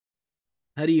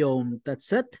Hari Om Tat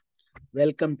Sat.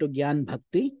 Welcome to Gyan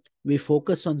Bhakti. We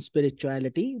focus on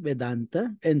spirituality, Vedanta,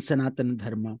 and Sanatana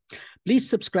Dharma. Please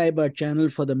subscribe our channel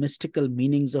for the mystical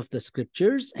meanings of the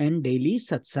scriptures and daily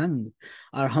satsang.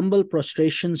 Our humble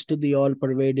prostrations to the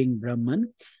all-pervading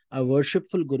Brahman, our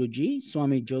worshipful Guruji,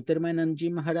 Swami Jyotirmayananda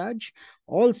Maharaj,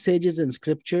 all sages and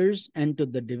scriptures, and to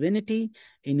the divinity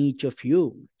in each of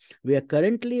you. We are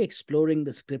currently exploring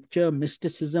the scripture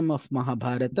Mysticism of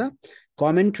Mahabharata.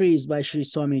 Commentaries by Sri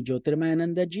Swami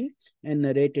Jyotirmayananda ji and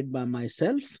narrated by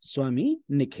myself, Swami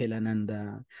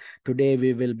Nikhilananda. Today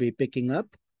we will be picking up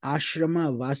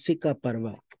Ashrama Vasika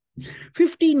Parva.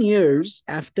 15 years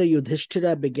after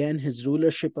Yudhishthira began his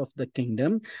rulership of the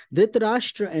kingdom,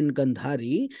 Dhritarashtra and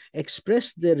Gandhari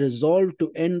expressed their resolve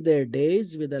to end their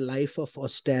days with a life of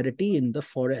austerity in the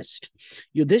forest.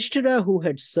 Yudhishthira, who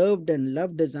had served and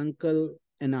loved his uncle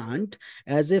and aunt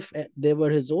as if they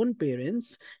were his own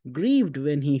parents, grieved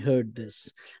when he heard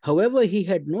this. However, he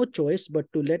had no choice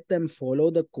but to let them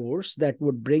follow the course that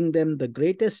would bring them the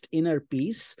greatest inner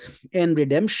peace and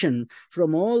redemption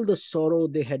from all the sorrow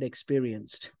they had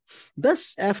experienced.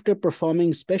 Thus, after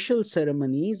performing special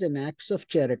ceremonies and acts of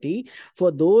charity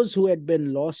for those who had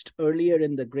been lost earlier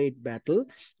in the great battle,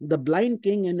 the blind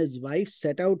king and his wife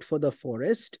set out for the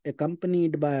forest,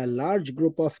 accompanied by a large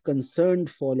group of concerned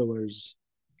followers.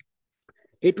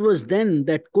 It was then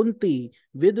that Kunti,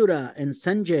 Vidura, and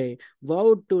Sanjay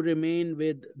vowed to remain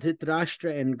with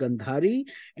Dhritarashtra and Gandhari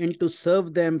and to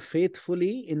serve them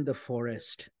faithfully in the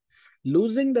forest.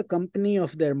 Losing the company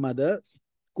of their mother,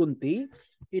 Kunti,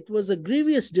 it was a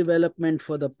grievous development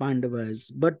for the Pandavas,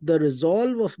 but the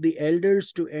resolve of the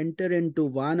elders to enter into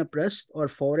Vanaprasth or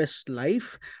forest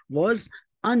life was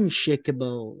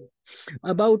unshakable.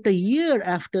 About a year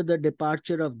after the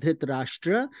departure of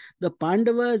Dhritarashtra, the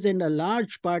Pandavas and a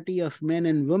large party of men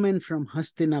and women from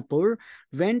Hastinapur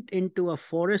went into a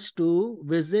forest to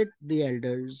visit the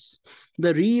elders.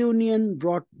 The reunion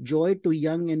brought joy to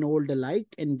young and old alike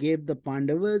and gave the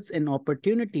Pandavas an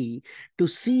opportunity to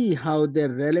see how their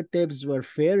relatives were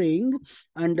faring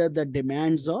under the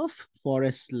demands of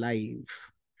forest life.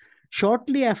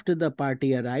 Shortly after the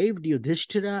party arrived,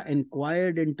 Yudhishthira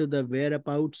inquired into the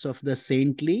whereabouts of the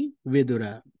saintly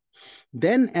Vidura.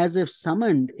 Then, as if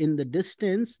summoned in the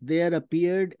distance, there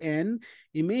appeared an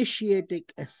emaciated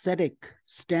ascetic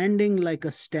standing like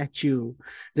a statue.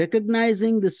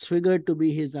 Recognizing this figure to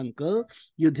be his uncle,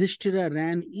 Yudhishthira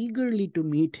ran eagerly to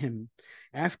meet him.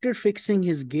 After fixing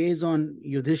his gaze on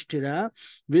Yudhishthira,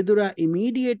 Vidura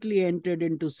immediately entered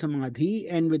into samadhi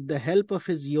and, with the help of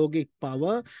his yogic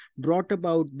power, brought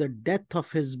about the death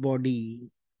of his body.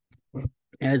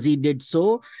 As he did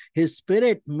so, his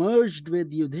spirit merged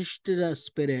with Yudhishthira's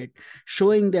spirit,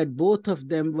 showing that both of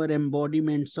them were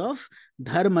embodiments of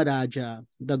Dharmaraja,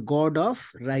 the god of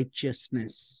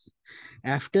righteousness.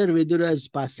 After Vidura's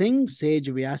passing, Sage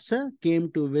Vyasa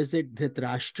came to visit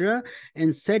Dhritarashtra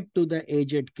and said to the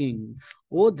aged king,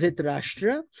 "O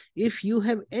Dhritarashtra, if you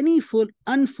have any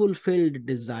unfulfilled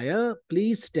desire,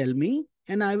 please tell me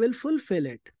and I will fulfill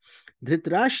it."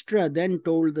 Dhritarashtra then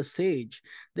told the sage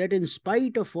that in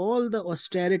spite of all the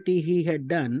austerity he had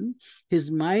done,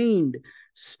 his mind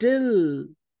still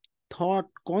thought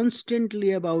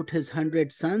constantly about his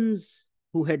 100 sons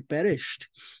who had perished,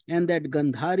 and that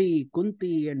Gandhari,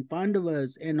 Kunti, and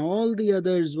Pandavas and all the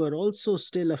others were also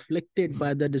still afflicted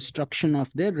by the destruction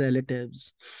of their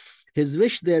relatives. His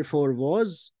wish, therefore,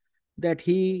 was that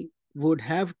he would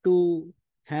have to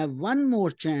have one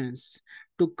more chance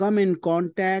to come in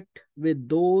contact with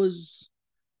those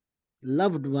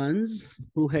loved ones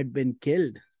who had been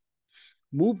killed.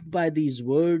 Moved by these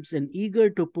words and eager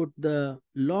to put the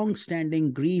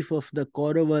long-standing grief of the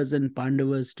Kauravas and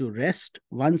Pandavas to rest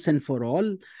once and for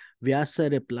all, Vyasa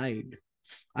replied,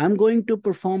 "I'm going to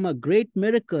perform a great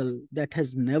miracle that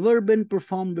has never been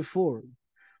performed before.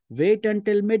 Wait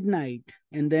until midnight,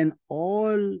 and then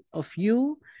all of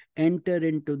you enter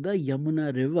into the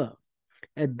Yamuna river.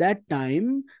 At that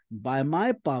time, by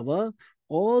my power,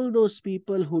 all those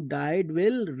people who died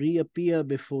will reappear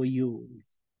before you."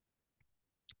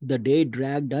 The day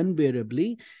dragged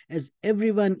unbearably as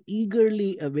everyone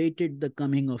eagerly awaited the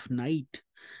coming of night.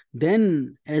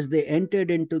 Then, as they entered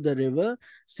into the river,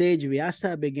 Sage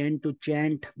Vyasa began to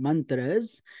chant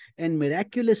mantras, and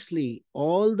miraculously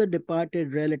all the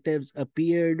departed relatives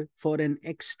appeared for an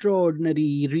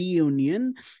extraordinary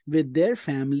reunion with their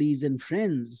families and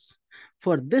friends.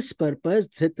 For this purpose,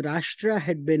 Dhritarashtra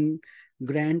had been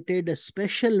granted a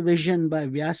special vision by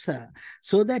Vyasa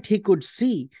so that he could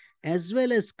see as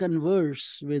well as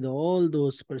converse with all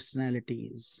those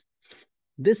personalities.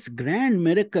 This grand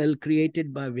miracle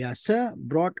created by Vyasa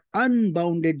brought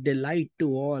unbounded delight to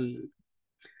all,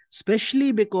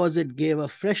 especially because it gave a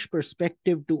fresh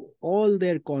perspective to all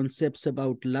their concepts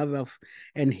about love of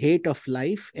and hate of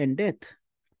life and death.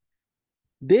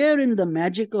 There, in the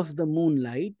magic of the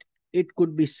moonlight, it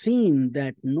could be seen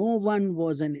that no one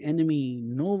was an enemy,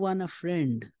 no one a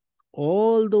friend.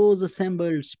 All those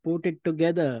assembled sported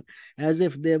together as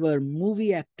if they were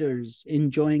movie actors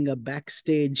enjoying a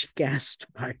backstage cast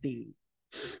party.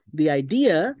 The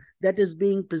idea that is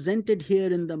being presented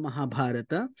here in the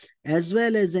Mahabharata, as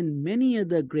well as in many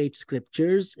other great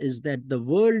scriptures, is that the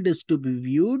world is to be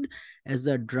viewed as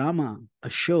a drama, a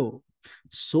show.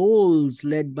 Souls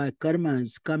led by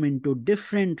karmas come into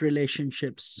different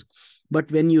relationships. But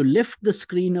when you lift the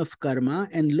screen of karma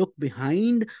and look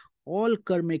behind all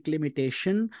karmic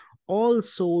limitation, all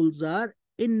souls are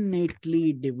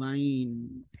innately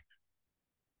divine.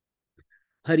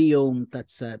 Hari Om Tat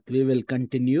Sat. We will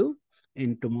continue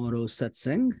in tomorrow's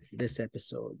satsang, this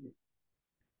episode.